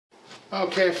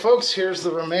Okay, folks, here's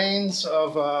the remains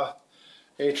of a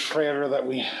trailer that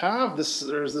we have.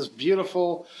 There's this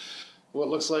beautiful, what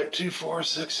looks like 2, 4,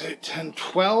 6, 8, 10,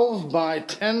 12 by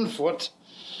 10 foot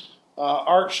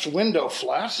arched window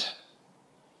flat.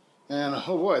 And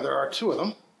oh boy, there are two of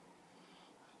them.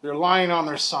 They're lying on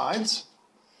their sides.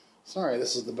 Sorry,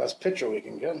 this is the best picture we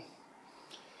can get.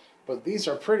 But these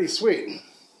are pretty sweet.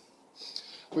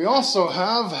 We also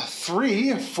have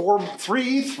three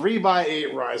 3 by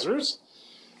 8 risers.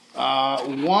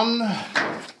 One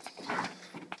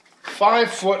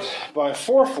 5 foot by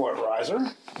 4 foot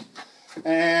riser.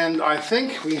 And I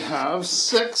think we have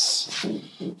 6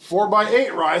 4 by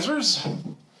 8 risers.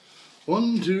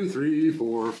 1, 2, 3,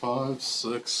 4, 5,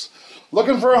 6.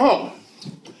 Looking for a home.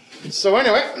 So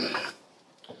anyway,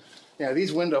 yeah,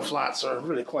 these window flats are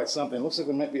really quite something. Looks like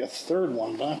there might be a third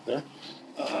one back there.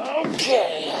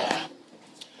 Okay.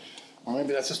 Or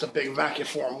maybe that's just a big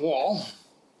vacuform wall.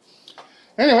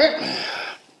 Anyway,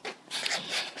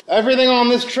 everything on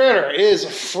this trailer is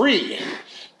free.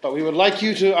 But we would like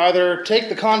you to either take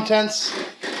the contents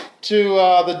to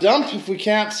the dump if we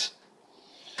can't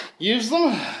use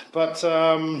them. But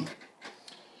the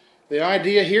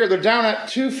idea here, they're down at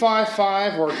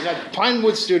 255 or at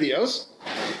Pinewood Studios.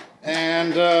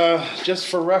 And just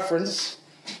for reference,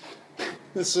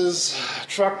 this is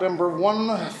truck number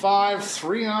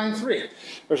 15393.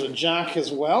 There's a jack as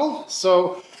well.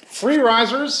 So free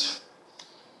risers,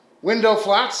 window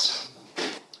flats,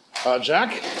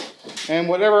 jack, and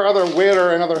whatever other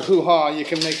whaler and other hoo-ha you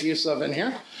can make use of in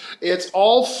here. It's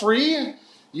all free.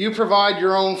 You provide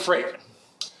your own freight.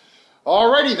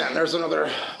 Alrighty then, there's another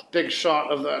big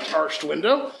shot of that arched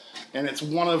window, and it's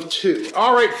one of two.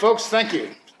 All right, folks, thank you.